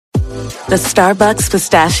The Starbucks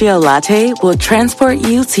Pistachio Latte will transport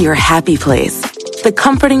you to your happy place. The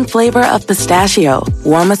comforting flavor of pistachio,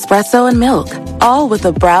 warm espresso, and milk, all with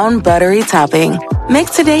a brown buttery topping. Make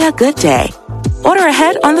today a good day. Order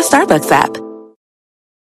ahead on the Starbucks app.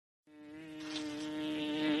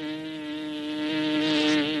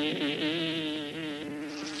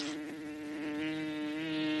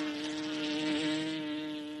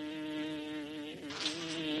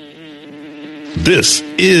 This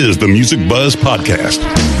is the Music Buzz Podcast.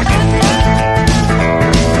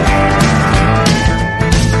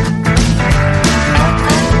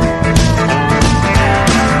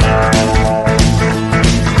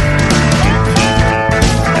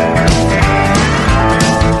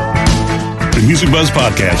 The Music Buzz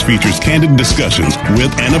Podcast features candid discussions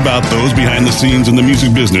with and about those behind the scenes in the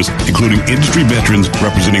music business, including industry veterans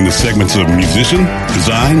representing the segments of musician,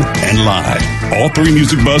 design, and live. All three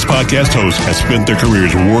Music Buzz Podcast hosts have spent their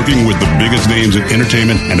careers working with the biggest names in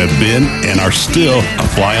entertainment and have been and are still a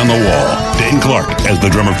fly on the wall. Dane Clark as the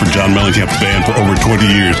drummer for John Mellencamp's band for over 20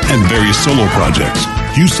 years and various solo projects.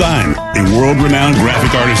 Hugh Syme, a world-renowned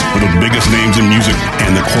graphic artist for the biggest names in music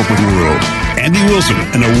and the corporate world. Andy Wilson,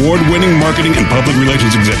 an award-winning marketing and public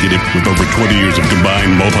relations executive with over 20 years of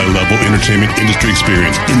combined multi-level entertainment industry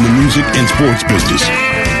experience in the music and sports business.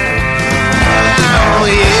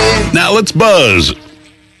 Now let's buzz.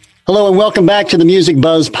 Hello and welcome back to the Music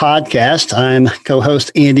Buzz Podcast. I'm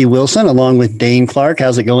co-host Andy Wilson along with Dane Clark.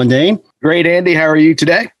 How's it going, Dane? Great, Andy. How are you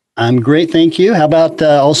today? I'm great, thank you. How about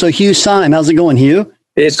also Hugh Syme? How's it going, Hugh?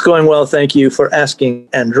 It's going well. Thank you for asking,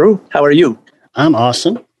 Andrew. How are you? I'm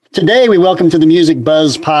awesome. Today, we welcome to the Music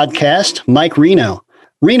Buzz Podcast, Mike Reno.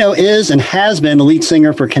 Reno is and has been the lead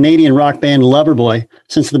singer for Canadian rock band Loverboy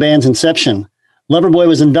since the band's inception. Loverboy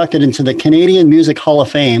was inducted into the Canadian Music Hall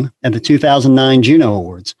of Fame at the 2009 Juno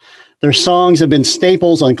Awards. Their songs have been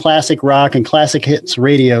staples on classic rock and classic hits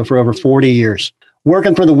radio for over 40 years.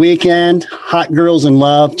 Working for the Weekend, Hot Girls in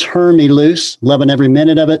Love, Turn Me Loose, loving every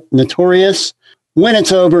minute of it, Notorious, When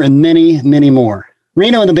It's Over, and many, many more.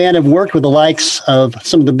 Reno and the band have worked with the likes of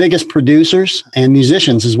some of the biggest producers and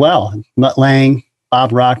musicians as well. Mutt Lange,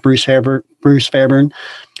 Bob Rock, Bruce Fairbairn,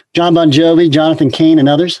 John Bon Jovi, Jonathan Cain, and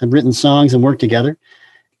others have written songs and worked together.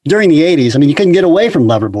 During the 80s, you couldn't get away from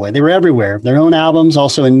Loverboy. They were everywhere. Their own albums,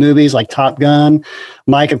 also in movies like Top Gun.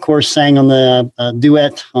 Mike, of course, sang on the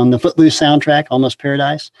duet on the Footloose soundtrack, Almost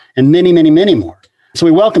Paradise, and many, many, many more. So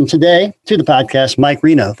we welcome today to the podcast, Mike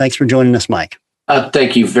Reno. Thanks for joining us, Mike.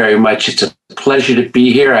 Thank you very much. It's a pleasure to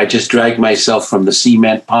be here. I just dragged myself from the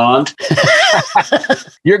cement pond.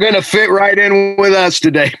 You're going to fit right in with us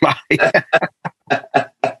today, Mike.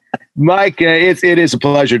 Mike, it is a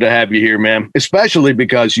pleasure to have you here, man, especially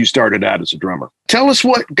because you started out as a drummer. Tell us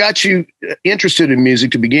what got you interested in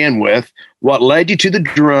music to begin with, what led you to the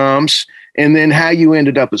drums, and then how you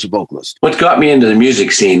ended up as a vocalist. What got me into the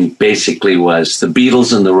music scene basically was the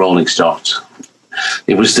Beatles and the Rolling Stones.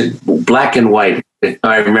 It was the black and white.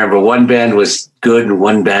 I remember one band was good and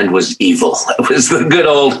one band was evil. It was the good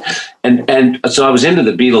old, and so I was into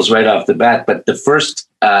the Beatles right off the bat. But the first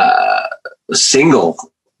single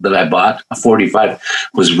that I bought, a 45,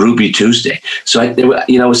 was Ruby Tuesday. So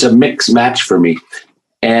it was a mixed match for me,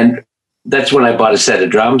 and that's when I bought a set of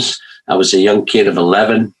drums. I was a young kid of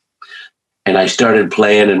 11. And I started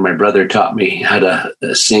playing, and my brother taught me how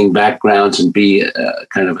to sing backgrounds and be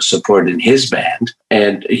kind of a support in his band.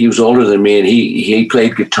 And he was older than me, and he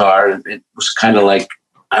played guitar. And it was kind of like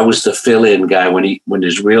I was the fill-in guy when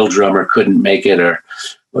his real drummer couldn't make it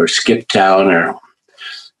or skip town, or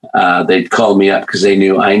they'd call me up because I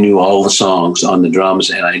knew all the songs on the drums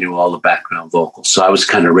and I knew all the background vocals. So I was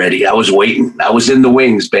kind of ready. I was waiting. I was in the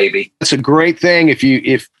wings, baby. That's a great thing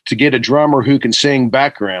if to get a drummer who can sing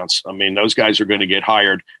backgrounds. Those guys are going to get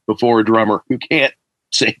hired before a drummer who can't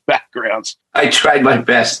sing backgrounds. I tried my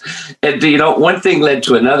best. And, one thing led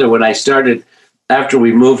to another. When I started, after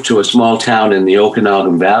we moved to a small town in the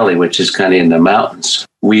Okanagan Valley, which is kind of in the mountains,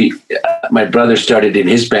 my brother started in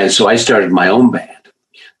his band, so I started my own band.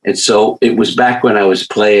 And so it was back when I was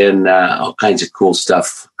playing all kinds of cool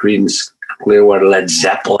stuff, Creedence Clearwater, Led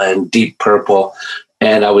Zeppelin, Deep Purple,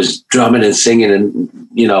 and I was drumming and singing, and,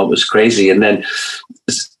 it was crazy. And then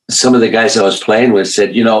some of the guys I was playing with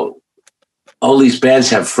said, all these bands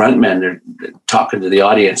have frontmen. They're talking to the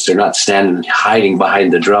audience. They're not standing hiding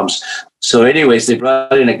behind the drums. So anyways, they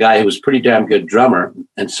brought in a guy who was a pretty damn good drummer.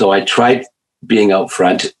 And so I tried being out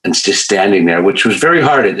front and just standing there, which was very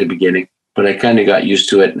hard at the beginning. But I kind of got used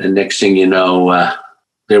to it. And next thing you know,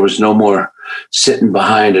 there was no more sitting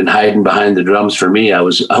behind and hiding behind the drums for me. I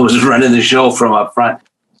was running the show from up front.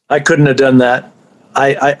 I couldn't have done that.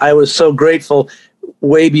 I was so grateful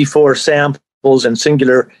way before samples and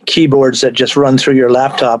singular keyboards that just run through your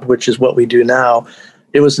laptop, which is what we do now.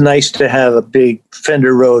 It was nice to have a big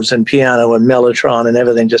Fender Rhodes and piano and Mellotron and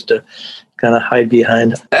everything just to kind of hide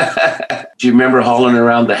behind. Do you remember hauling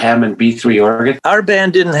around the Hammond B3 organ? Our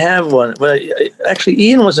band didn't have one. Well, actually,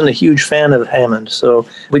 Ian wasn't a huge fan of Hammond, so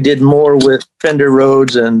we did more with Fender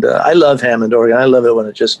Rhodes, and I love Hammond organ. I love it when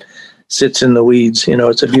it just sits in the weeds. You know,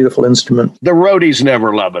 it's a beautiful instrument. The roadies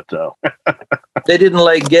never love it, though. They didn't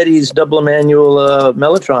like Geddy's double manual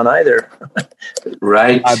Mellotron either.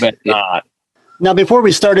 Right. I bet not. Now, before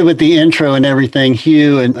we started with the intro and everything,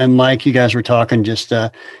 Hugh and Mike, you guys were talking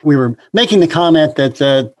we were making the comment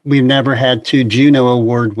that we've never had two Juno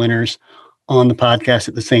Award winners on the podcast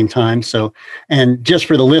at the same time. So, and just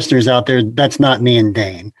for the listeners out there, that's not me and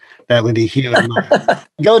Dane. That would be Hugh and Mike.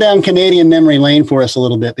 Go down Canadian memory lane for us a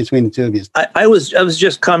little bit between the two of you. I was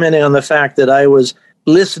just commenting on the fact that I was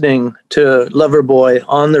listening to Loverboy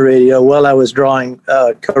on the radio while I was drawing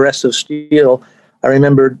Caress of Steel. I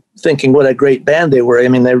remember thinking what a great band they were. I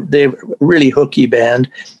mean, they're a really hooky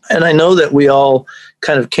band. And I know that we all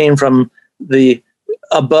kind of came from the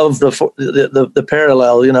above the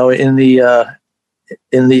parallel, you know, in the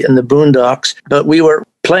boondocks, but we were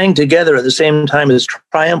playing together at the same time as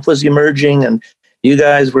Triumph was emerging and you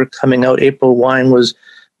guys were coming out. April Wine was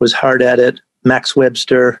hard at it. Max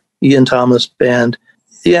Webster, Ian Thomas band.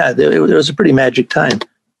 Yeah, it was a pretty magic time.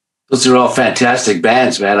 Those are all fantastic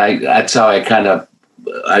bands, man. That's how I kind of,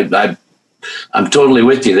 I'm totally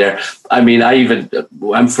with you there. I mean,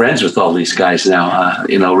 I'm friends with all these guys now.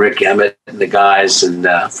 You know, Rick Emmett and the guys, and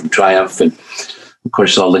from Triumph, and of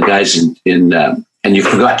course all the guys in and you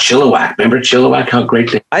forgot Chilliwack. Remember Chilliwack? How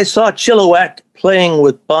great they! I saw Chilliwack playing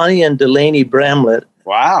with Bonnie and Delaney Bramlett.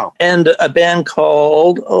 Wow! And a band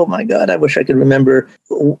called, oh my God, I wish I could remember.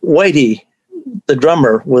 Whitey, the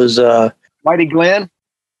drummer, was Whitey Glenn.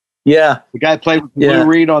 Yeah, the guy played with Lou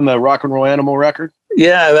Reed on the Rock and Roll Animal record.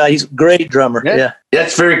 Yeah, he's a great drummer. Yeah.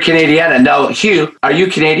 That's very Canadian. And now, Hugh, are you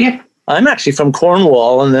Canadian? I'm actually from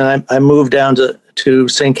Cornwall, and then I moved down to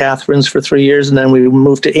St. Catharines for 3 years, and then we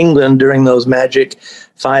moved to England during those magic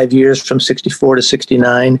 5 years from 64 to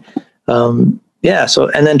 69. And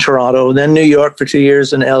then Toronto, then New York for 2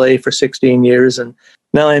 years, and LA for 16 years, and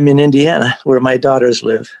now I'm in Indiana, where my daughters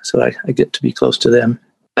live, so I get to be close to them.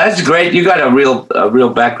 That's great. You got a real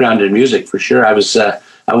background in music for sure. I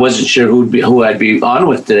wasn't sure who I'd be on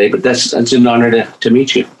with today, but that's an honor to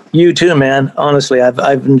meet you. You too, man. Honestly,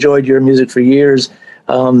 I've enjoyed your music for years.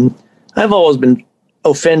 I've always been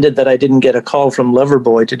offended that I didn't get a call from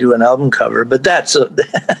Loverboy to do an album cover, but that's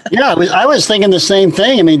yeah, I was thinking the same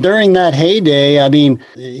thing. I mean, during that heyday, I mean,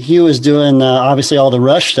 Hugh was doing obviously all the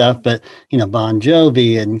Rush stuff, but you know, Bon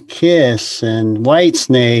Jovi and Kiss and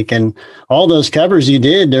Whitesnake and all those covers you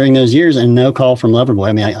did during those years, and no call from Loverboy.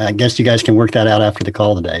 I mean, I guess you guys can work that out after the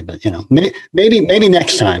call today, but you know, maybe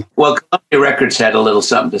next time. Well, Columbia Records had a little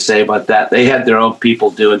something to say about that. They had their own people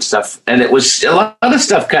doing stuff, and it was a lot of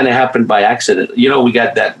stuff kind of happened by accident. You know, we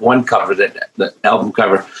got that one cover, the album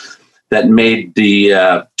cover that made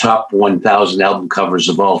the top 1,000 album covers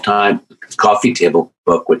of all time, Coffee Table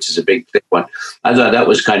book, which is a big thick one. I thought that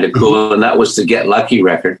was kind of cool, and that was the Get Lucky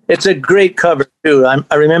record. It's a great cover too.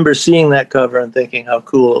 I remember seeing that cover and thinking how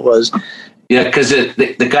cool it was. Yeah, because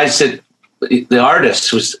the guy said the artist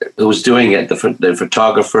who was doing it, the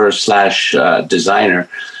photographer / designer,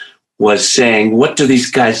 was saying, "What do these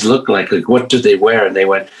guys look like? Like, what do they wear?" And they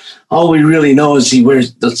went, "All we really know is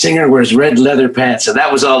the singer wears red leather pants." And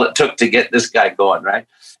that was all it took to get this guy going, right?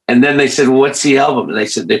 And then they said, "Well, what's the album?" And they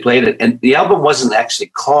said they played it. And the album wasn't actually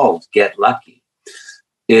called Get Lucky.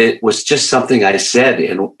 It was just something I said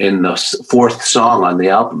in the fourth song on the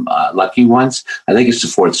album, Lucky Ones. I think it's the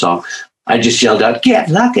fourth song. I just yelled out, "Get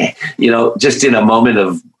lucky," you know, just in a moment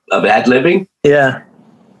of ad-libbing. Yeah.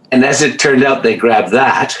 And as it turned out, they grabbed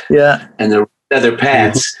that. Yeah. And the leather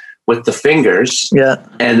pants with the fingers. Yeah.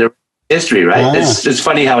 And the history, right? It's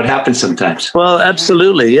funny how it happens sometimes. Well,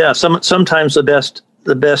 absolutely. Yeah. Sometimes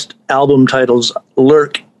the best album titles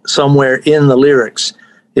lurk somewhere in the lyrics.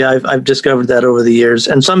 Yeah, I've discovered that over the years.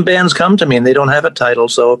 And some bands come to me and they don't have a title.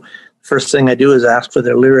 So first thing I do is ask for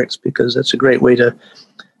their lyrics, because that's a great way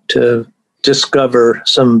to discover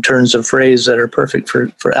some turns of phrase that are perfect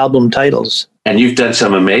for album titles. And you've done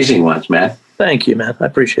some amazing ones, man. Thank you, man. I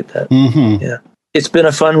appreciate that. Mm-hmm. Yeah. It's been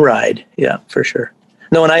a fun ride. Yeah, for sure.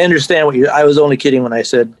 No, and I understand I was only kidding when I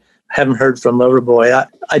said haven't heard from Loverboy.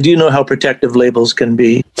 I do know how protective labels can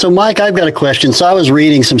be. So, Mike, I've got a question. So I was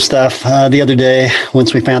reading some stuff the other day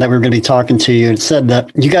once we found out we were going to be talking to you. It said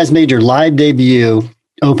that you guys made your live debut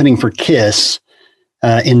opening for Kiss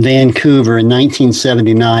in Vancouver in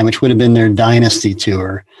 1979, which would have been their Dynasty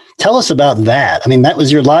tour. Tell us about that. I mean, that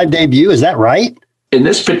was your live debut. Is that right? In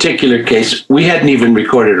this particular case, we hadn't even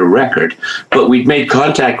recorded a record, but we'd made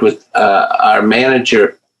contact with our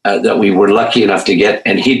manager that we were lucky enough to get,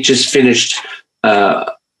 and he'd just finished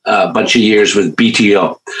a bunch of years with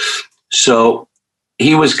BTO. So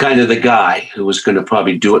he was kind of the guy who was going to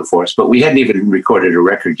probably do it for us, but we hadn't even recorded a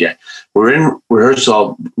record yet. We're in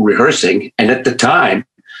rehearsing, and at the time,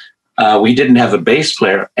 we didn't have a bass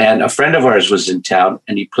player, and a friend of ours was in town,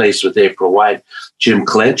 and he plays with April Wide, Jim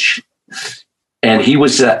Clinch, and he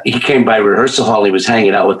came by rehearsal hall. He was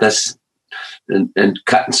hanging out with us and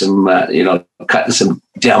cutting some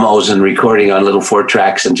demos and recording on little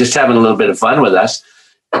 4-tracks and just having a little bit of fun with us.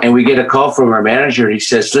 And we get a call from our manager. He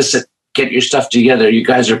says, "Listen, get your stuff together. You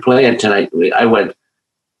guys are playing tonight." I went,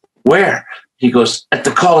 "Where?" He goes, "At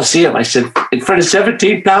the Coliseum." I said, "In front of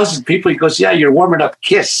 17,000 people?" He goes, "Yeah, you're warming up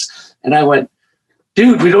Kiss." And I went,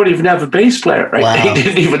 "Dude, we don't even have a bass player," right? Wow. He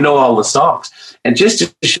didn't even know all the songs. And just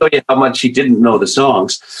to show you how much he didn't know the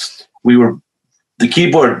songs, the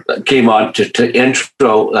keyboard came on to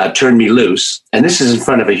intro Turn Me Loose. And this is in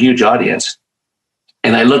front of a huge audience.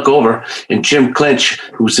 And I look over, and Jim Clinch,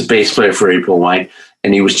 who's the bass player for April Wine,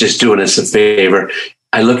 and he was just doing us a favor.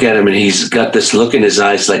 I look at him, and he's got this look in his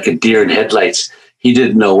eyes like a deer in headlights. He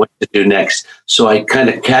didn't know what to do next. So I kind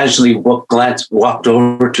of casually walked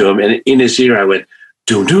over to him, and in his ear I went,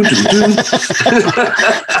 "Doom, doom, doom, doom."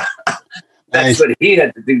 That's what he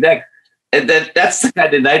had to do next. And that's the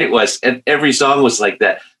kind of night it was. And every song was like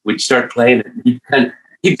that. We'd start playing it, and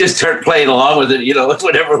he'd just start playing along with it,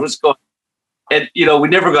 whatever was going on. And, we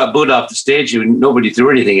never got booed off the stage. Nobody threw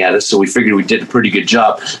anything at us. So we figured we did a pretty good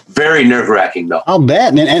job. Very nerve-wracking, though. I'll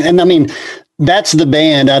bet. And I mean, that's the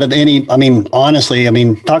band out of any, honestly,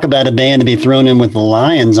 talk about a band to be thrown in with the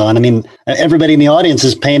Lions on. Everybody in the audience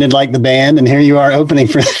is painted like the band, and here you are opening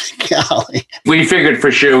for golly. We figured for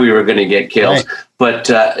sure we were going to get killed, right. But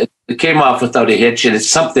it came off without a hitch, and it's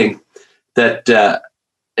something that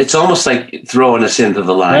it's almost like throwing us into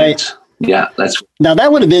the Lions. Right. Yeah, now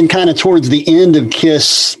that would have been kind of towards the end of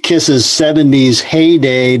Kiss's 70s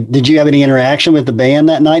heyday. Did you have any interaction with the band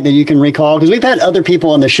that night that you can recall? Because we've had other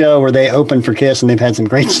people on the show where they opened for Kiss and they've had some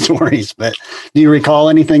great stories, but do you recall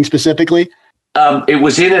anything specifically? It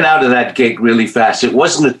was in and out of that gig really fast. It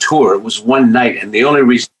wasn't a tour. It was one night. And the only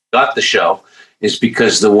reason I got the show is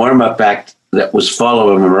because the warm-up act that was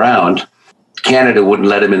following him around, Canada wouldn't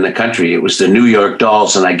let him in the country. It was the New York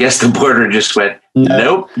Dolls, and I guess the border just went,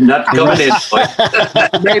 nope, not coming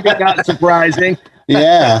in. Maybe not surprising.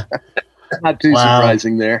 Yeah. Not too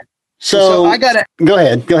surprising there. So I got to go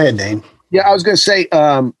ahead, Dane. Yeah, I was going to say,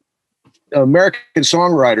 American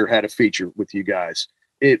Songwriter had a feature with you guys.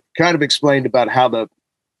 It kind of explained about how the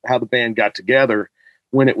band got together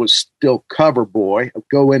when it was still Cover Boy. I'll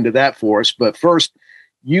go into that for us. But first,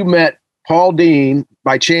 you met Paul Dean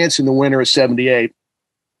by chance in the winter of '78,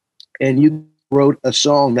 and you wrote a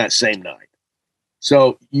song that same night.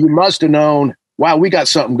 So you must have known, wow, we got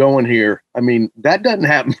something going here. That doesn't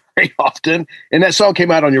happen very often. And that song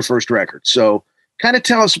came out on your first record. So kind of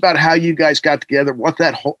tell us about how you guys got together,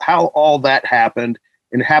 how all that happened,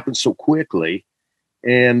 and it happened so quickly,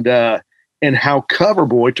 and how Cover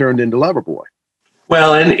Boy turned into Loverboy.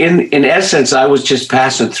 Well, in essence, I was just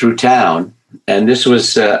passing through town, and this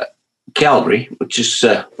was Calgary, which is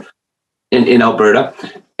in Alberta.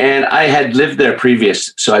 And I had lived there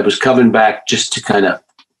previous, so I was coming back just to kind of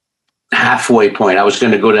halfway point. I was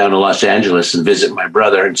going to go down to Los Angeles and visit my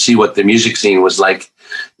brother and see what the music scene was like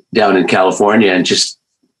down in California. And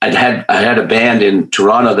I had a band in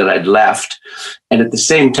Toronto that I'd left. And at the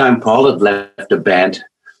same time, Paul had left a band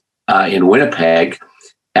in Winnipeg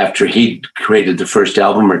after he'd created the first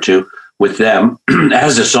album or two with them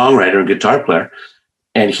as a songwriter and guitar player.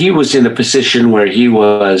 And he was in a position where he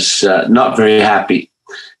was not very happy.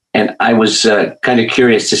 And I was kind of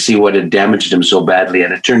curious to see what had damaged him so badly.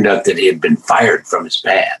 And it turned out that he had been fired from his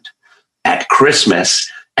band at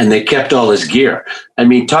Christmas, and they kept all his gear.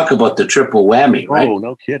 Talk about the triple whammy, right? Oh,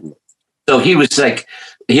 no kidding. So he was like,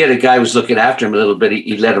 he had a guy who was looking after him a little bit.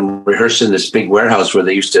 He let him rehearse in this big warehouse where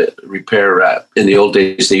they used to repair, in the old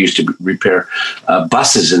days, they used to repair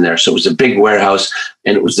buses in there. So it was a big warehouse,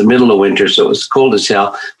 and it was the middle of winter, so it was cold as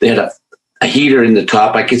hell. They had a heater in the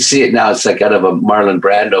top. I could see it now. It's like out of a Marlon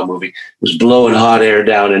Brando movie. It was blowing hot air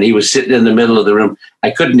down, and he was sitting in the middle of the room. I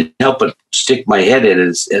couldn't help but stick my head in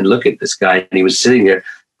and look at this guy, and he was sitting there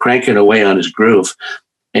cranking away on his groove,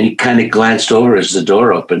 and he kind of glanced over as the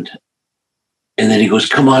door opened. And then he goes,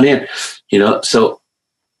 "Come on in." So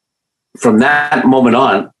from that moment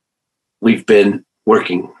on, we've been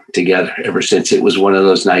working together ever since. It was one of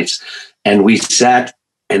those nights. And we sat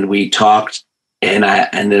and we talked, and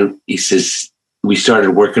then he says, we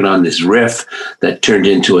started working on this riff that turned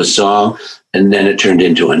into a song, and then it turned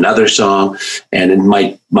into another song. And in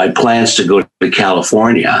my plans to go to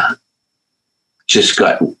California just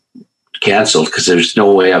got canceled because there's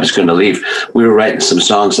no way I was going to leave. We were writing some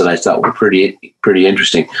songs that I thought were pretty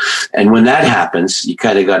interesting. And when that happens, you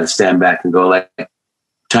kind of got to stand back and go, like,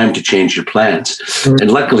 time to change your plans. Mm-hmm.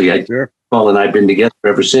 And luckily, Paul and I have been together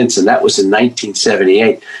ever since. And that was in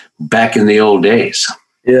 1978, back in the old days.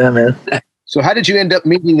 Yeah, man. So how did you end up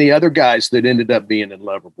meeting the other guys that ended up being in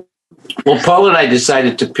Loverboy? Well, Paul and I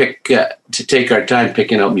decided to take our time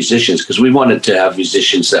picking out musicians because we wanted to have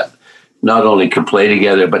musicians that not only could play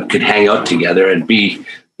together, but could hang out together and be,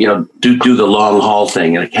 do the long haul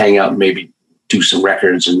thing and hang out and maybe do some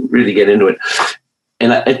records and really get into it.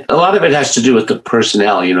 And a lot of it has to do with the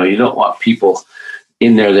personnel. You don't want people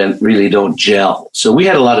in there that really don't gel. So we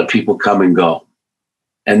had a lot of people come and go.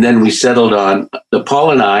 And then we settled on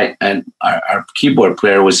Paul and I, and our keyboard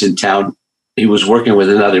player was in town. He was working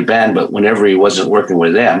with another band, but whenever he wasn't working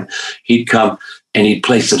with them, he'd come and he'd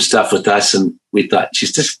play some stuff with us. And we thought,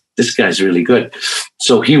 geez, this guy's really good.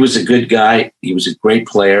 So he was a good guy. He was a great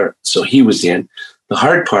player. So he was in. The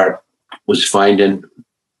hard part was finding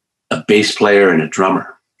a bass player and a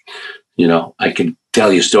drummer. I could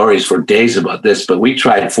tell you stories for days about this, but we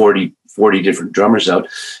tried 40 different drummers out.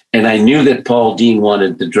 And I knew that Paul Dean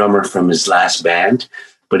wanted the drummer from his last band,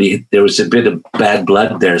 but there was a bit of bad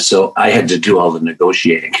blood there. So I had to do all the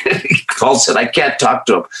negotiating. Paul said, I can't talk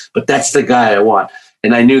to him, but that's the guy I want.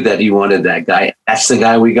 And I knew that he wanted that guy. That's the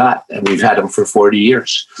guy we got. And we've had him for 40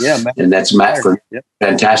 years. Yeah, Matt. And that's Matt,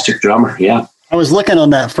 fantastic drummer. Yeah. I was looking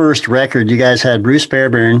on that first record. You guys had Bruce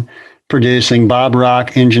Fairbairn producing, Bob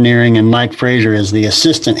Rock engineering, and Mike Frazier as the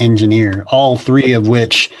assistant engineer, all three of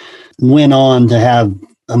which went on to have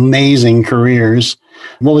amazing careers.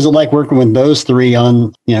 What was it like working with those three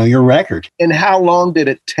on, your record? And how long did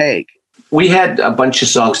it take? We had a bunch of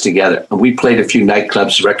songs together, and we played a few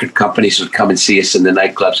nightclubs. Record companies would come and see us in the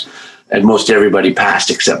nightclubs, and most everybody passed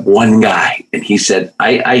except one guy. And he said,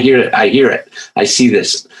 I hear it. I see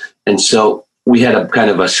this. And so we had a kind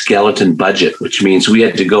of a skeleton budget, which means we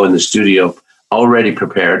had to go in the studio already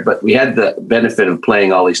prepared, but we had the benefit of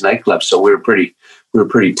playing all these nightclubs. So we were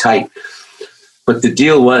pretty tight. But the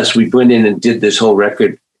deal was we went in and did this whole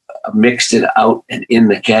record, mixed it out and in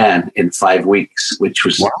the can in 5 weeks, which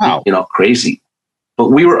was, crazy. But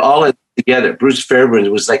we were all in together. Bruce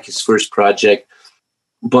Fairbairn was like his first project.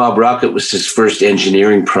 Bob Rocket was his first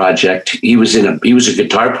engineering project. He was a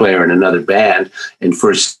guitar player in another band, and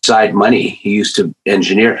for side money, he used to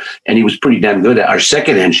engineer, and he was pretty damn good. Our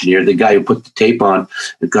second engineer, the guy who put the tape on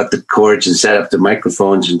and got the chords and set up the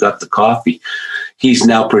microphones and got the coffee, he's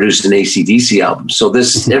now produced an AC/DC album. So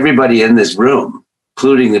everybody in this room,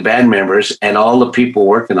 including the band members and all the people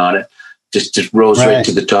working on it, just rose right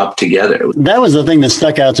to the top together. That was the thing that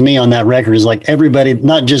stuck out to me on that record, is like everybody,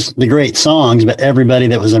 not just the great songs, but everybody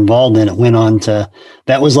that was involved in it went on to,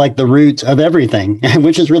 that was like the root of everything,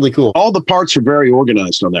 which is really cool. All the parts are very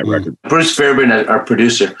organized on that record. Bruce Fairbairn, our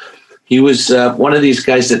producer, he was one of these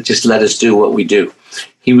guys that just let us do what we do.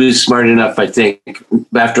 He was smart enough, I think,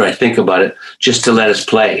 after I think about it, just to let us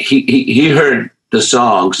play. He heard the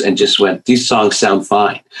songs and just went, these songs sound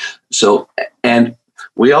fine. So, and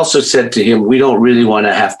we also said to him, we don't really want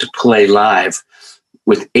to have to play live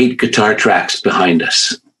with 8 guitar tracks behind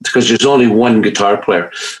us because there's only one guitar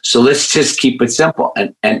player. So let's just keep it simple.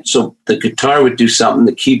 And so the guitar would do something,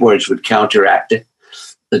 the keyboards would counteract it.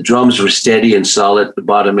 The drums were steady and solid at the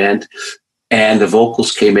bottom end, and the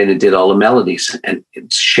vocals came in and did all the melodies and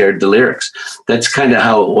shared the lyrics. That's kind of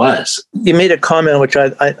how it was. You made a comment which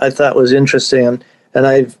I thought was interesting, and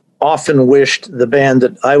I've often wished the band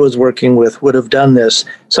that I was working with would have done this.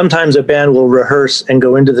 Sometimes a band will rehearse and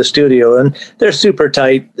go into the studio, and they're super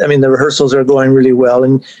tight. I mean, the rehearsals are going really well,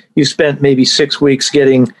 and you spent maybe 6 weeks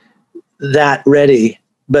getting that ready.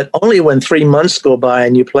 But only when 3 months go by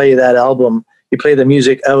and you play that album, you play the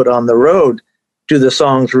music out on the road, do the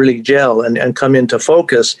songs really gel and come into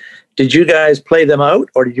focus. Did you guys play them out,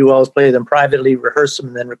 or did you always play them privately, rehearse them,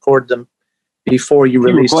 and then record them before you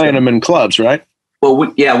released them? You were playing them in clubs, right? Well,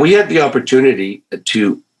 we had the opportunity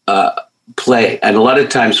to play, and a lot of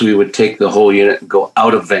times we would take the whole unit and go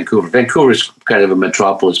out of Vancouver. Vancouver is kind of a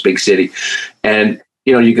metropolis, big city, and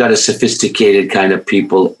you got a sophisticated kind of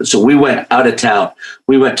people. So we went out of town.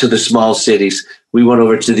 We went to the small cities. We went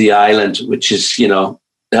over to the island, which is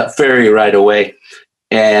that ferry right away,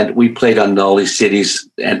 and we played on all these cities,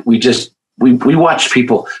 and we just we watched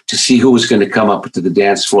people to see who was going to come up to the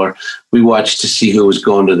dance floor. We watched to see who was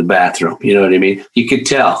going to the bathroom. You know what I mean? You could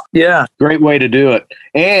tell. Yeah. Great way to do it.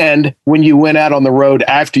 And when you went out on the road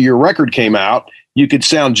after your record came out, you could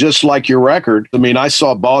sound just like your record. I mean, I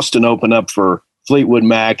saw Boston open up for Fleetwood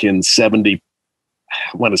Mac in 76,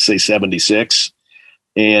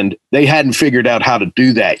 and they hadn't figured out how to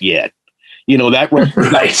do that yet. You know, that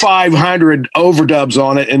record got 500 overdubs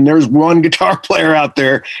on it, and there's one guitar player out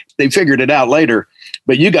there. They figured it out later,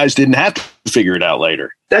 but you guys didn't have to figure it out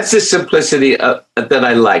later. That's the simplicity that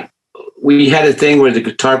I like. We had a thing where the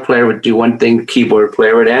guitar player would do one thing, the keyboard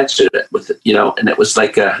player would answer it with, and it was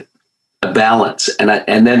like a balance.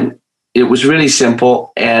 And then it was really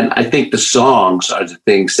simple. And I think the songs are the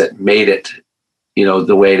things that made it,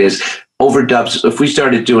 the way it is. Overdubs, if we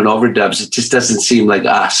started doing overdubs, it just doesn't seem like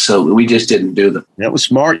us. So we just didn't do them. That was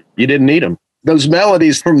smart. You didn't need them. Those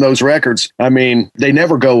melodies from those records, I mean, they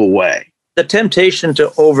never go away. The temptation to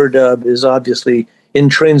overdub is obviously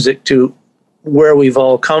intrinsic to where we've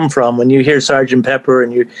all come from. When you hear Sgt. Pepper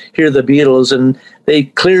and you hear the Beatles, and they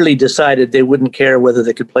clearly decided they wouldn't care whether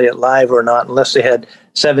they could play it live or not unless they had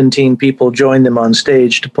 17 people join them on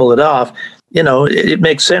stage to pull it off. It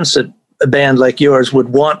makes sense that a band like yours would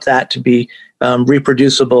want that to be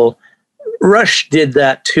reproducible. Rush did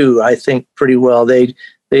that too, I think, pretty well. They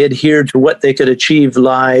adhered to what they could achieve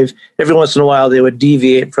live. Every once in a while, they would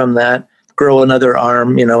deviate from that, grow another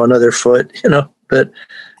arm, another foot, But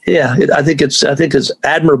yeah, I think it's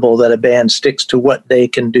admirable that a band sticks to what they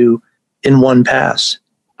can do in one pass.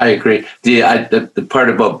 I agree. The part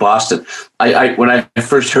about Boston, I when I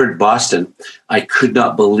first heard Boston, I could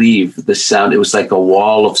not believe the sound. It was like a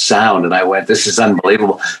wall of sound, and I went, "This is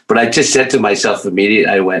unbelievable." But I just said to myself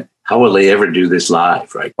immediately, I went, "How will they ever do this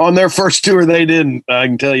live?" Right? On their first tour, they didn't. I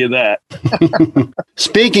can tell you that.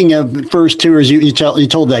 Speaking of first tours, you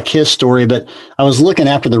told that Kiss story, but I was looking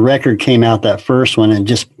after the record came out, that first one, and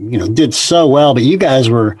just did so well. But you guys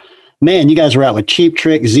were out with Cheap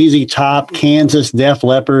Trick, ZZ Top, Kansas, Def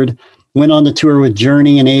Leppard, went on the tour with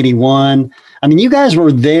Journey in 81. I mean, you guys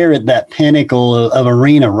were there at that pinnacle of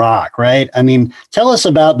arena rock, right? I mean, tell us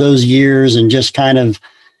about those years and just kind of,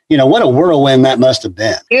 what a whirlwind that must have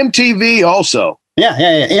been. MTV also. Yeah.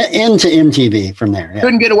 Into MTV from there. Yeah.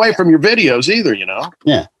 Couldn't get away from your videos either,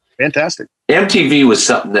 Yeah. Fantastic. MTV was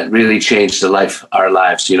something that really changed our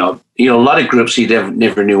lives. A lot of groups you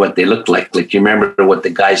never knew what they looked like. Like, you remember what the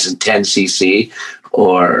guys in 10cc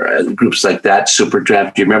or groups like that,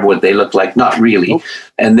 Supertramp, do you remember what they looked like? Not really. Nope.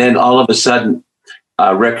 And then all of a sudden,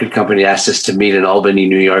 a record company asked us to meet in Albany,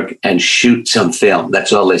 New York, and shoot some film.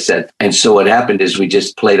 That's all they said. And so what happened is we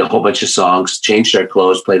just played a whole bunch of songs, changed our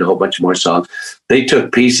clothes, played a whole bunch more songs. They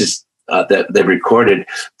took pieces that they recorded,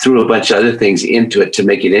 threw a bunch of other things into it to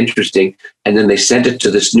make it interesting. And then they sent it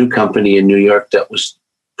to this new company in New York that was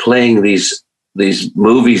playing these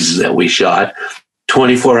movies that we shot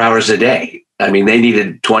 24 hours a day. I mean, they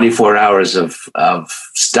needed 24 hours of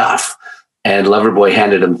stuff. And Loverboy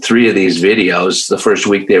handed them 3 of these videos the first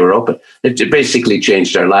week they were open. It basically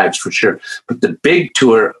changed our lives for sure. But the big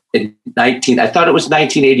tour I thought it was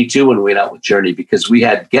 1982 when we went out with Journey, because we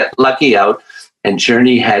had Get Lucky out and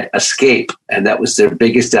Journey had Escape, and that was their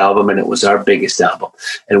biggest album, and it was our biggest album.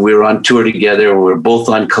 And we were on tour together, and we were both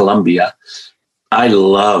on Columbia. I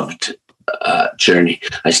loved Journey.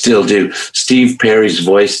 I still do. Steve Perry's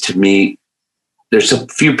voice, to me, there's a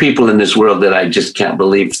few people in this world that I just can't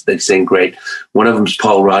believe they sing great. One of them is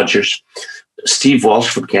Paul Rogers, Steve Walsh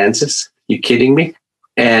from Kansas. You kidding me?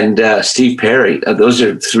 And Steve Perry. Those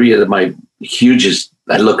are 3 of my hugest.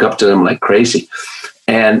 I look up to them like crazy.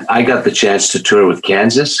 And I got the chance to tour with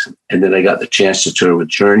Kansas, and then I got the chance to tour with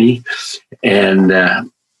Journey. And,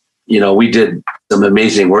 we did some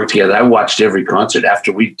amazing work together. I watched every concert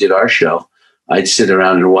after we did our show. I'd sit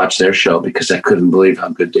around and watch their show because I couldn't believe how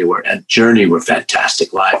good they were. And Journey were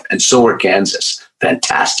fantastic live, and so were Kansas.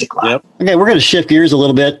 Fantastic live. Yep. Okay, we're going to shift gears a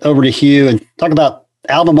little bit over to Hugh and talk about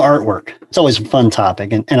album artwork. It's always a fun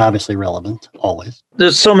topic and obviously relevant, always.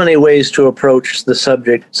 There's so many ways to approach the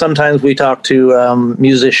subject. Sometimes we talk to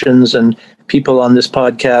musicians and people on this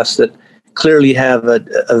podcast that clearly have a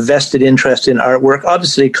vested interest in artwork.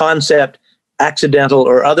 Obviously, concept, accidental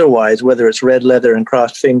or otherwise, whether it's red leather and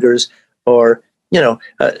crossed fingers, or,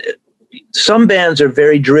 some bands are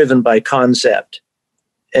very driven by concept,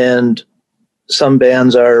 and some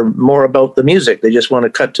bands are more about the music. They just want to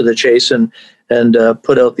cut to the chase and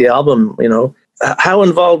put out the album. How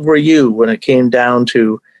involved were you when it came down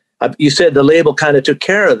to? You said the label kind of took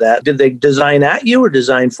care of that. Did they design at you or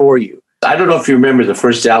design for you? I don't know if you remember the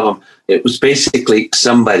first album. It was basically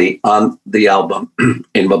somebody on the album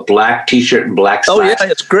in a black T-shirt and black slacks. Oh,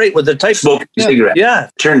 yeah, it's great with the type smoking a cigarette. Yeah.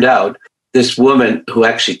 Turned out this woman who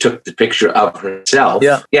actually took the picture of herself.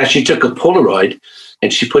 Yeah, she took a Polaroid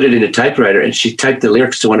and she put it in a typewriter and she typed the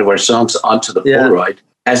lyrics to one of our songs onto the Polaroid.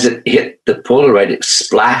 As it hit the Polaroid, it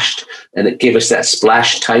splashed, and it gave us that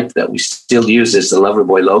splash type that we still use as the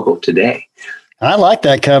Loverboy logo today. I like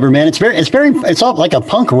that cover, man. It's all like a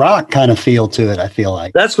punk rock kind of feel to it, I feel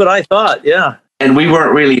like. That's what I thought, yeah. And we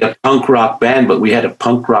weren't really a punk rock band, but we had a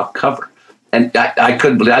punk rock cover. And I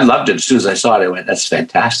couldn't believe, I loved it. As soon as I saw it, I went, that's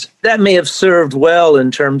fantastic. That may have served well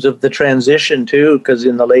in terms of the transition, too, because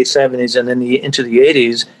in the late 70s and then into the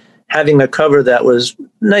 80s, having a cover that was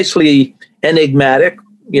nicely enigmatic,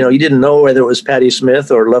 you know, you didn't know whether it was Patti Smith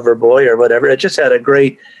or Loverboy or whatever. It just had a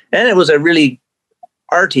great, and it was a really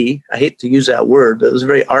arty, I hate to use that word, but it was a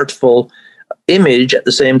very artful image at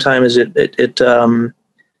the same time as it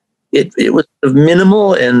was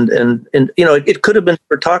minimal and you know, it could have been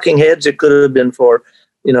for Talking Heads, it could have been for,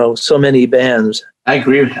 you know, so many bands. I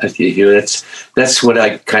agree with you, Hugh. That's what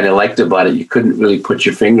I kind of liked about it. You couldn't really put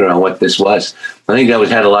your finger on what this was. I think that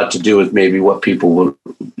had a lot to do with maybe what people were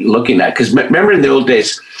looking at. Because remember in the old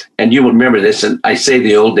days, and you would remember this, and I say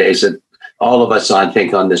the old days, that all of us, I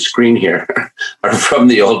think, on the screen here are from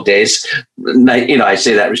the old days. You know, I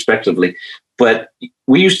say that respectively. But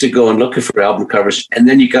we used to go and look for album covers, and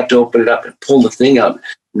then you got to open it up and pull the thing out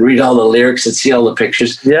and read all the lyrics and see all the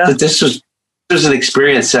pictures. Yeah. But this was an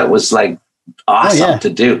experience that was like awesome to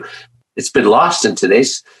do. It's been lost in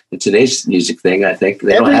today's music thing. I think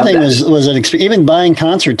everything was an experience. Even buying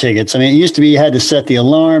concert tickets. I mean, it used to be you had to set the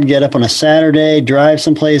alarm, get up on a Saturday, drive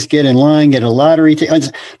someplace, get in line, get a lottery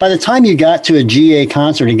ticket. By the time you got to a GA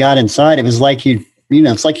concert and got inside, it was like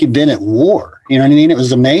it's like you'd been at war. You know what I mean? It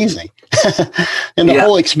was amazing, and the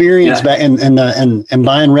whole experience back and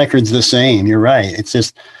buying records the same. You're right. It's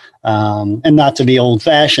just and not to be old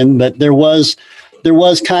fashioned, but there was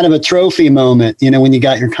kind of a trophy moment, you know, when you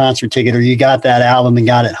got your concert ticket or you got that album and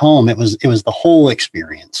got it home. It was the whole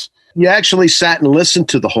experience. You actually sat and listened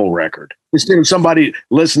to the whole record instead of somebody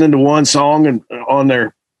listening to one song and on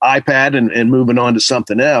their iPad and moving on to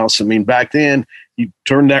something else. I mean, back then you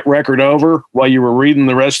turned that record over while you were reading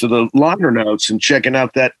the rest of the liner notes and checking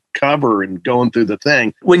out that cover and going through the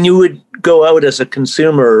thing. When you would go out as a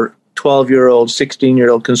consumer, 12-year-old,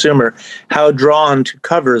 16-year-old consumer, how drawn to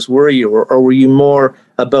covers were you? Or were you more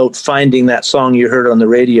about finding that song you heard on the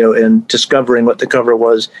radio and discovering what the cover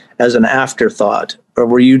was as an afterthought? Or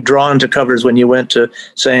were you drawn to covers when you went to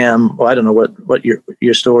Sam? Well, I don't know what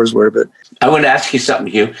your stores were, but... I want to ask you something,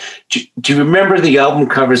 Hugh. Do you remember the album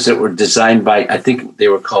covers that were designed by, I think they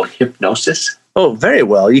were called Hypnosis? Oh, very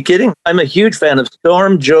well. Are you kidding? I'm a huge fan of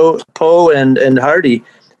Storm, Joe, Poe, and Hardy.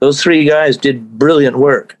 Those three guys did brilliant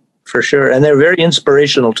work. For sure. And they're very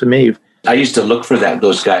inspirational to me. I used to look for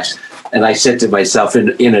those guys. And I said to myself,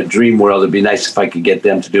 in a dream world, it'd be nice if I could get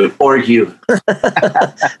them to do it, or you.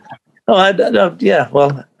 Yeah,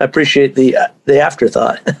 well, I appreciate the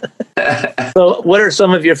afterthought. So what are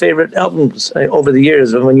some of your favorite albums over the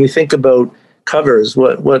years? And when you think about covers,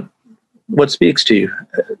 what speaks to you?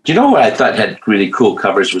 Do you know what I thought had really cool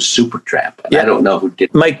covers was Supertramp? I don't know who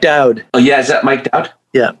did. Mike Dowd. Oh, yeah. Is that Mike Dowd?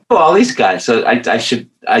 Yeah. Oh, all these guys. So I should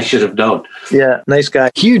have known. Yeah, nice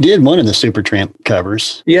guy. You did one of the Supertramp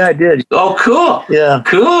covers. Yeah, I did. Oh, cool. Yeah.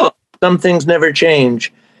 Cool. Some things never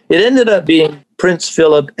change. It ended up being Prince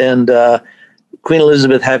Philip and Queen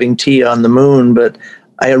Elizabeth having tea on the moon, but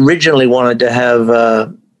I originally wanted to have,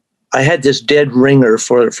 I had this dead ringer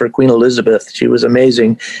for Queen Elizabeth. She was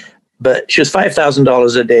amazing, but she was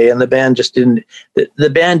 $5,000 a day, and the band just didn't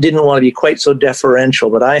want to be quite so deferential,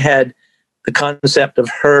 but I had the concept of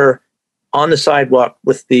her on the sidewalk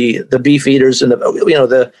with the beef eaters and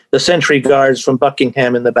the sentry guards from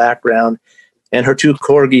Buckingham in the background, and her two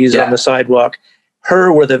corgis on the sidewalk.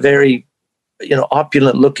 Her with a very,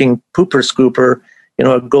 opulent looking pooper scooper,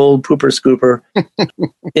 a gold pooper scooper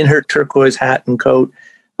in her turquoise hat and coat,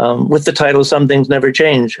 with the title "Some Things Never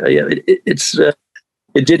Change."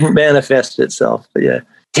 It didn't manifest itself, but yeah.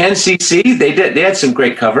 10cc, they had some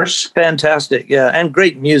great covers. Fantastic, yeah, and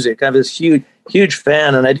great music. I was huge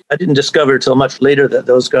fan, and I didn't discover till much later that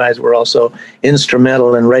those guys were also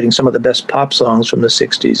instrumental in writing some of the best pop songs from the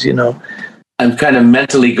 60s, I'm kind of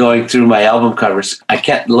mentally going through my album covers. I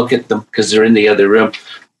can't look at them because they're in the other room.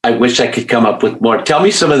 I wish I could come up with more. Tell me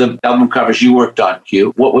some of the album covers you worked on,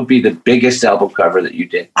 Hugh. What would be the biggest album cover that you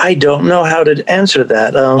did? I don't know how to answer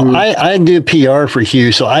that. I do PR for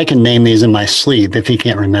Hugh, so I can name these in my sleep if he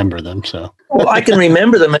can't remember them. So well, I can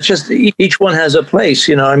remember them. It's just each one has a place.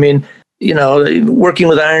 working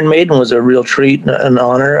with Iron Maiden was a real treat, an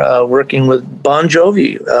honor. Working with Bon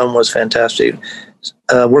Jovi was fantastic.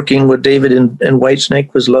 Working with David and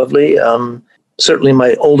Whitesnake was lovely. Certainly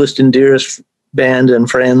my oldest and dearest band and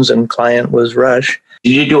friends and client was Rush.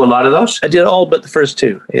 Did you do a lot of those? I did all but the first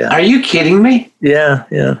two. Yeah. Are you kidding me? Yeah.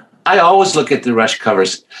 I always look at the Rush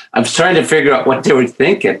covers. I'm trying to figure out what they were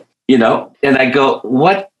thinking, and I go,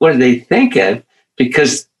 what were they thinking?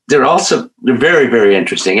 Because they're very, very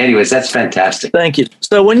interesting. Anyways, that's fantastic. Thank you.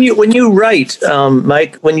 So when you write,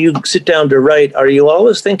 Mike, when you sit down to write, are you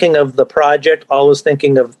always thinking of the project, always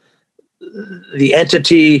thinking of the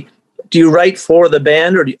entity? Do you write for the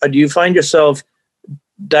band, or do you find yourself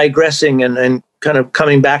digressing and kind of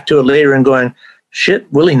coming back to it later and going,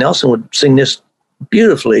 shit, Willie Nelson would sing this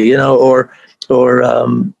beautifully, or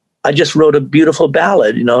I just wrote a beautiful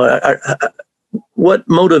ballad, what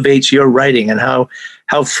motivates your writing, and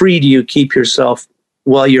how free do you keep yourself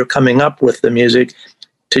while you're coming up with the music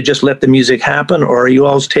to just let the music happen, or are you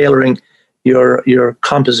always tailoring your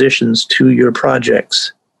compositions to your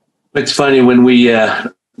projects? It's funny when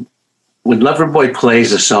Loverboy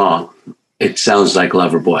plays a song, it sounds like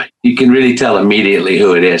Loverboy. You can really tell immediately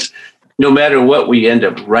who it is. No matter what we end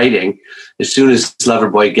up writing, as soon as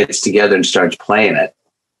Loverboy gets together and starts playing it,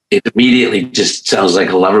 it immediately just sounds like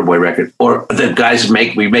a Loverboy record. Or the guys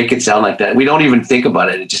we make it sound like that. We don't even think about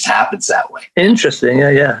it. It just happens that way. Interesting.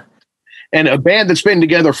 Yeah. And a band that's been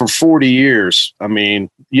together for 40 years, I mean,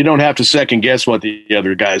 you don't have to second guess what the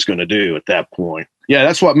other guy's going to do at that point. Yeah,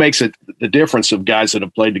 that's what makes it the difference of guys that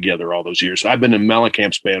have played together all those years. I've been in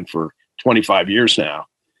Mellencamp's band for 25 years now,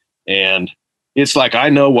 and it's like I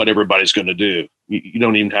know what everybody's going to do. You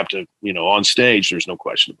don't even have to, on stage, there's no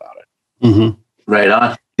question about it. Mm-hmm. Right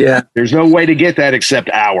on. Yeah. There's no way to get that except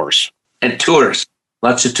hours. And tours.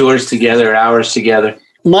 Lots of tours together, hours together.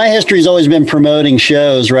 My history's always been promoting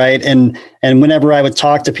shows, right? And whenever I would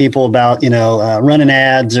talk to people about, running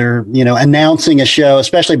ads or, announcing a show,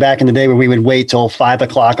 especially back in the day where we would wait till 5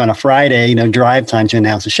 o'clock on a Friday, drive time to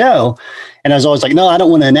announce a show. And I was always like, no, I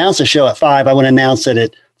don't want to announce a show at 5. I want to announce it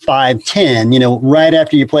at 5:10, right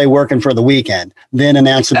after you play Working for the Weekend, then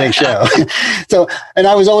announce the big show. So, and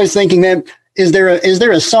I was always thinking, man, is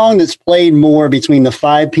there a song that's played more between the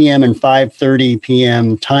 5 p.m. and 5:30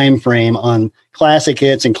 p.m. time frame on classic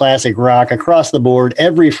hits and classic rock across the board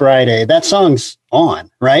every Friday? That song's on,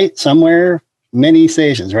 right? Somewhere, many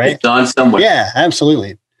stations, right? It's on somewhere. Yeah,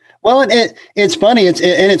 absolutely. Well, it's funny.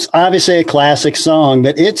 It's obviously a classic song,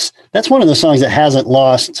 but that's one of the songs that hasn't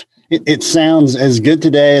lost. It sounds as good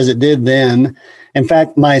today as it did then. In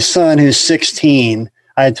fact, my son, who's 16,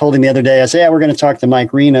 I told him the other day, I said, yeah, we're going to talk to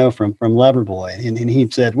Mike Reno from Loverboy. And he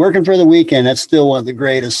said, Working for the Weekend, that's still one of the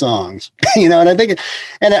greatest songs. And I think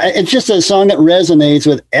it's just a song that resonates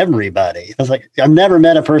with everybody. I was like, I've never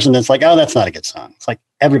met a person that's like, oh, that's not a good song. It's like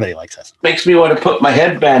everybody likes that song. Makes me want to put my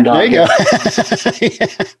headband on. There you go.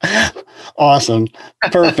 Yeah. Awesome.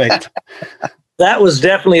 Perfect. That was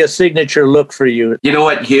definitely a signature look for you. You know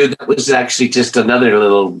what, Hugh? That was actually just another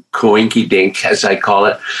little coinky-dink, as I call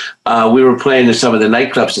it. We were playing in some of the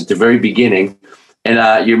nightclubs at the very beginning.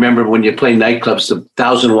 And you remember when you play nightclubs, the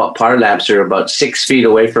 1,000-watt power lamps are about 6 feet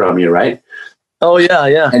away from you, right? Oh,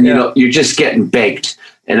 yeah. And, you're just getting baked.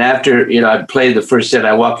 And after, I played the first set,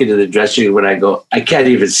 I walk into the dressing room and I go, I can't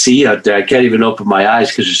even see out there. I can't even open my eyes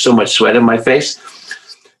because there's so much sweat in my face.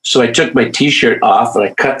 So I took my T-shirt off and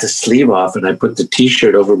I cut the sleeve off and I put the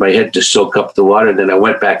T-shirt over my head to soak up the water. And then I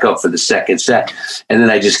went back out for the second set. And then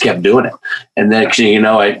I just kept doing it. And then,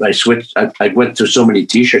 I switched. I went through so many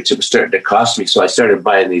T-shirts, it was starting to cost me. So I started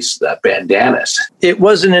buying these bandanas. It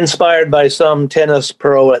wasn't inspired by some tennis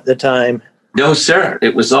pro at the time. No, sir.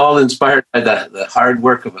 It was all inspired by the hard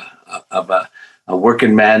work of a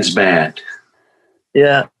working man's band.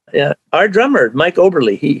 Yeah. Yeah, our drummer, Mike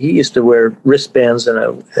Oberly, he used to wear wristbands and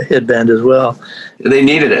a headband as well. They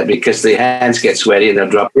needed it because the hands get sweaty and they'll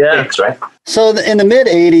drop picks, right? So in the mid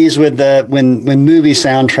 80s, with when movie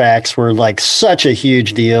soundtracks were like such a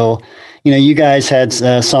huge deal, you guys had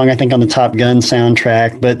a song, I think, on the Top Gun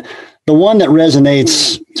soundtrack, but the one that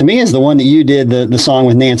resonates to me is the one that you did, the song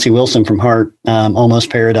with Nancy Wilson from Heart, Almost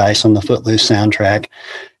Paradise, on the Footloose soundtrack.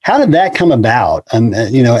 How did that come about? And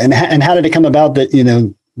how did it come about that,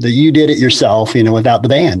 that you did it yourself, without the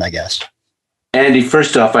band, I guess? Andy,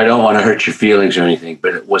 first off, I don't want to hurt your feelings or anything,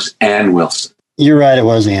 but it was Ann Wilson. You're right, it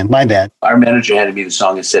was Ann. My bad. Our manager handed me the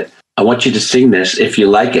song and said, I want you to sing this if you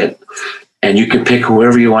like it, and you can pick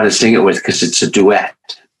whoever you want to sing it with because it's a duet.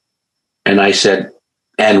 And I said,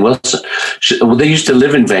 Ann Wilson. They used to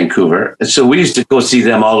live in Vancouver, and so we used to go see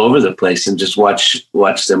them all over the place and just watch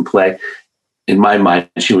them play. in my mind,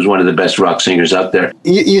 she was one of the best rock singers out there.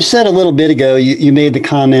 You said a little bit ago, you made the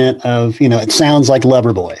comment of, it sounds like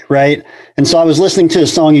Loverboy, right? And so I was listening to a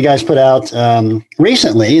song you guys put out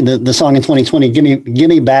recently, the song in 2020, Give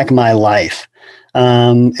Me Back My Life.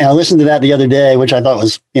 And I listened to that the other day, which I thought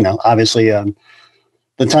was, obviously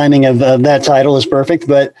the timing of that title is perfect.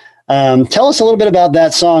 But tell us a little bit about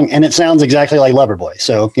that song. And it sounds exactly like Loverboy.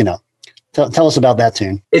 So, tell us about that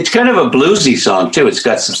tune. It's kind of a bluesy song, too. It's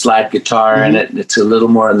got some slide guitar in it. It's a little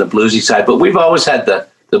more on the bluesy side. But we've always had the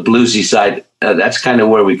bluesy side. That's kind of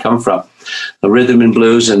where we come from, the rhythm and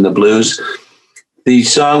blues and the blues. The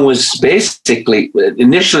song was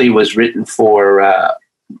initially was written for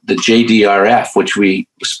the JDRF, which we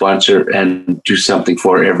sponsor and do something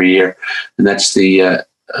for every year. And that's the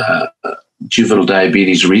Juvenile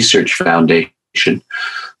Diabetes Research Foundation,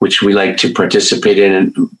 which we like to participate in.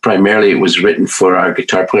 And primarily it was written for our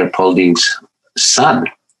guitar player, Paul Dean's son,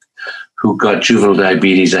 who got juvenile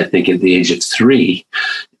diabetes, I think, at the age of 3.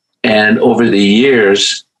 And over the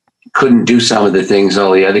years, couldn't do some of the things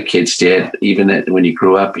all the other kids did. Even when you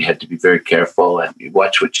grew up, you had to be very careful and you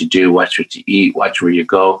watch what you do, watch what you eat, watch where you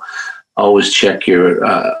go, always check your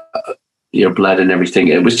blood and everything.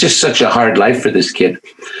 It was just such a hard life for this kid.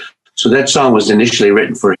 So that song was initially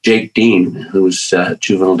written for Jake Dean, who's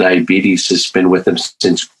juvenile diabetes, has been with him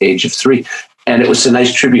since age of 3. And it was a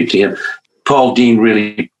nice tribute to him. Paul Dean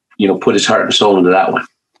really, put his heart and soul into that one.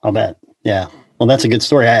 I'll bet. Yeah. Well, that's a good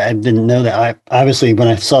story. I didn't know that. Obviously, when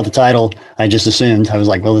I saw the title, I just assumed. I was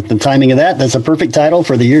like, well, the timing of that's a perfect title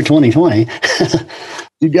for the year 2020.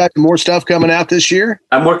 You got more stuff coming out this year?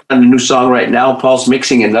 I'm working on a new song right now. Paul's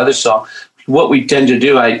mixing another song. What we tend to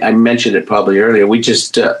do, I mentioned it probably earlier, we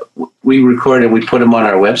just, we record and we put them on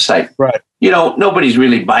our website. Right. Nobody's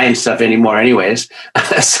really buying stuff anymore anyways.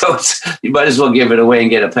 So you might as well give it away and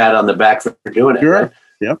get a pat on the back for doing it. Sure. Right?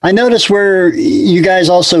 Yep. I noticed where you guys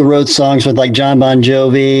also wrote songs with like John Bon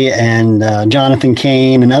Jovi and Jonathan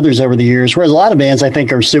Cain and others over the years, whereas a lot of bands I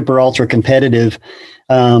think are super ultra competitive.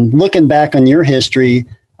 Looking back on your history,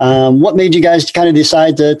 what made you guys kind of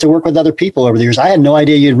decide to work with other people over the years? I had no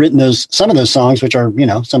idea you'd written some of those songs, which are,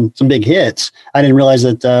 some big hits. I didn't realize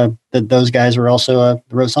that those guys were also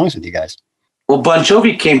wrote songs with you guys. Well, Bon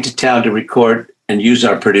Jovi came to town to record and use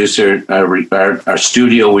our producer, our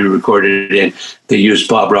studio we recorded it in. They used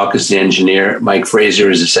Bob Rock as the engineer, Mike Fraser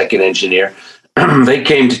as the second engineer. They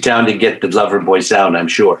came to town to get the Loverboy sound, I'm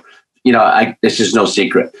sure. This is no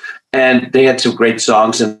secret. And they had some great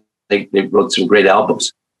songs and they wrote some great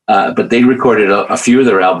albums. But they recorded a few of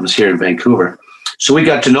their albums here in Vancouver. So we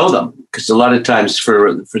got to know them because a lot of times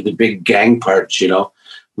for the big gang parts,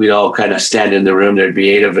 we'd all kind of stand in the room. There'd be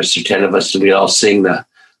 8 of us or 10 of us and we'd all sing the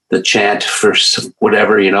chant for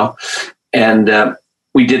whatever, and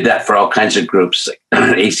we did that for all kinds of groups like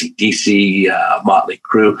AC/DC, Motley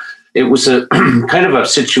Crue. It was a kind of a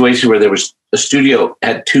situation where there was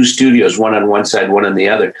had 2 studios, one on one side, one on the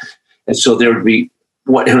other. And so there would be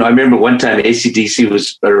I remember one time AC/DC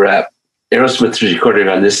Aerosmith was recording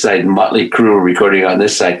on this side and Motley Crue were recording on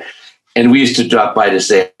this side. And we used to drop by to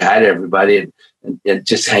say hi to everybody and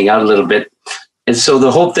just hang out a little bit. And so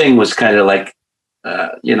the whole thing was kind of like,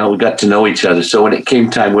 we got to know each other. So when it came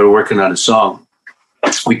time, we were working on a song.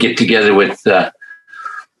 We get together with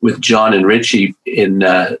John and Richie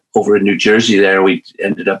over in New Jersey. There, we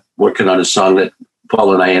ended up working on a song that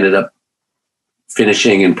Paul and I ended up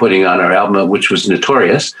finishing and putting on our album, which was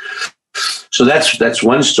Notorious. So that's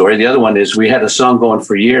one story. The other one is we had a song going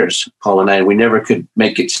for years, Paul and I, and we never could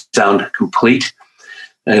make it sound complete,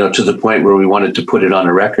 to the point where we wanted to put it on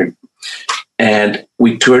a record. And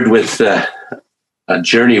we toured with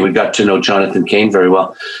Journey. We got to know Jonathan Cain very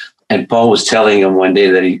well. And Paul was telling him one day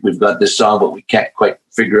that we've got this song, but we can't quite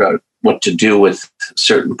figure out what to do with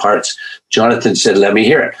certain parts. Jonathan said, let me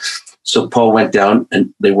hear it. So Paul went down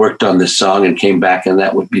and they worked on this song and came back, and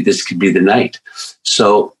This Could Be the Night.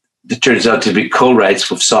 So it turns out to be co-writes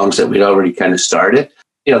with songs that we'd already kind of started.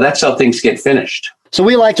 That's how things get finished. So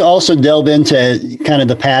we like to also delve into kind of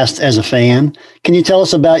the past as a fan. Can you tell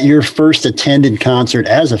us about your first attended concert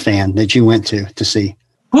as a fan that you went to see?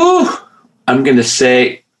 Whew. I'm going to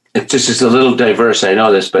say, this is a little diverse, I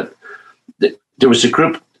know this, but there was a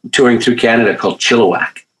group touring through Canada called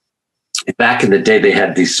Chilliwack. Back in the day, they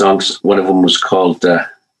had these songs. One of them was called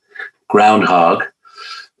Groundhog,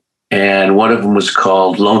 and one of them was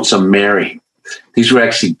called Lonesome Mary. These were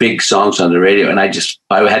actually big songs on the radio, and I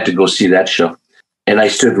had to go see that show. And I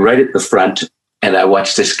stood right at the front and I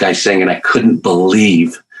watched this guy sing, and I couldn't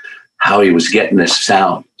believe how he was getting this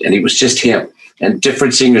sound. And it was just him. And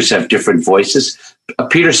different singers have different voices.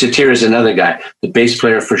 Peter Cetera is another guy, the bass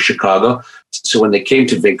player for Chicago. So when they came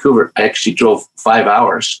to Vancouver, I actually drove 5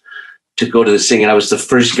 hours to go to this thing. And I was the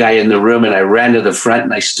first guy in the room, and I ran to the front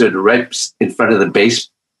and I stood right in front of the bass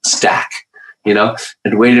stack, you know,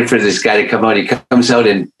 and waited for this guy to come out. He comes out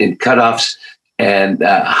in cutoffs and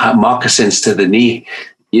moccasins to the knee,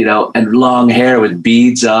 you know, and long hair with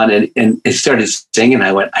beads on, and it started singing.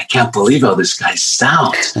 I went, I can't believe how this guy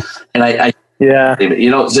sounds. And I you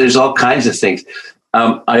know, there's all kinds of things.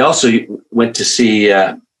 I also went to see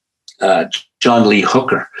John Lee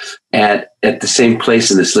Hooker at the same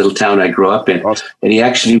place in this little town I grew up in. Awesome. And he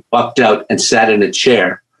actually walked out and sat in a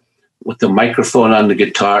chair with the microphone on the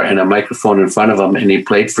guitar and a microphone in front of him, and he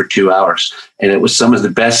played for 2 hours. And it was some of the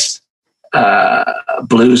best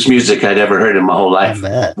blues music I'd ever heard in my whole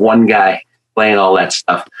life. One guy playing all that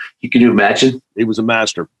stuff. Can you imagine? He was a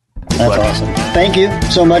master. That's awesome. Thank you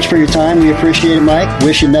so much for your time. We appreciate it, Mike.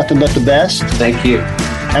 Wish you nothing but the best. Thank you.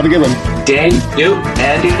 Have a good one. Dan, you,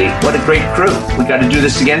 Andy, what a great crew. We got to do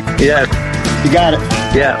this again. Yeah. You got it.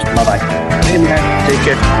 Yeah. Bye-bye. Hey, man. Take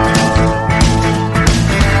care.